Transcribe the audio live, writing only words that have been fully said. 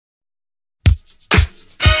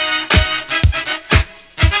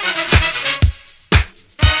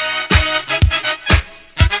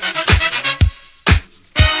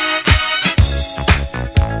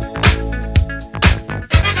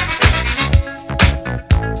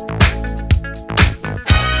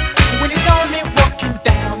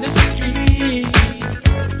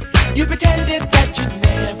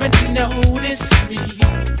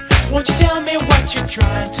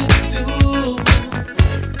trying to do.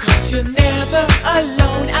 'Cause you're never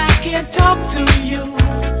alone, I can talk to you.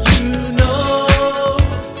 You know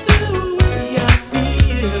the way I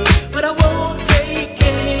feel, but I won't take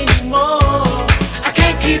anymore. I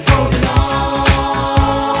can't keep holding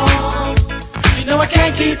on. You know I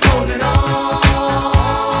can't keep holding on.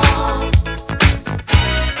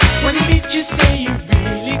 When you meet, you say you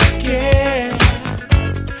really care,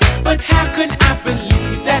 but how can I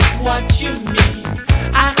believe that's what you need?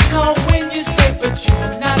 I call when you say, but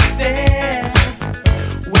you're not there.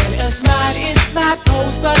 Well, a smile is my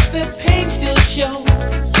pose, but the pain still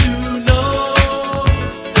shows. You know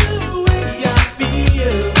the way I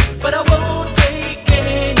feel, but I won't take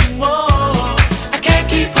anymore. I can't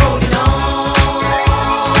keep holding on.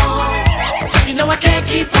 You know I can't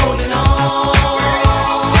keep holding on.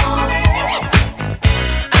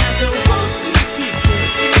 I don't want to be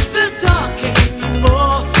put in the dark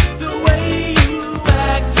anymore. The way you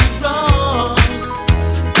act is wrong.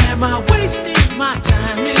 Am I wasting my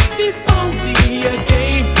time if it's only a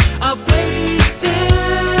game of waiting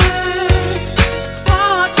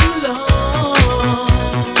for too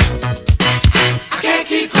long? I can't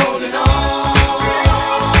keep holding on.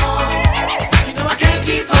 You know I can't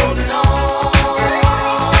keep holding on.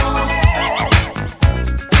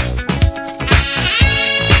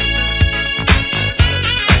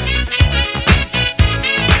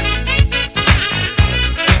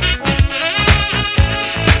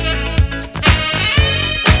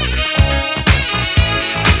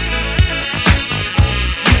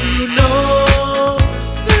 You know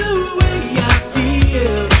the way I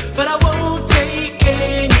feel, but I won't take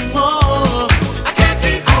anymore. I can't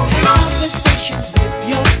keep holding on. Conversations with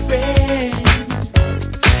your friends,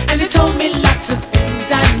 and they told me lots of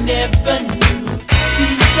things I never knew.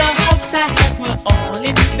 Seems the hopes I had were all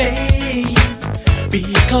in vain,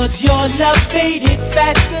 because your love faded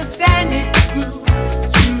faster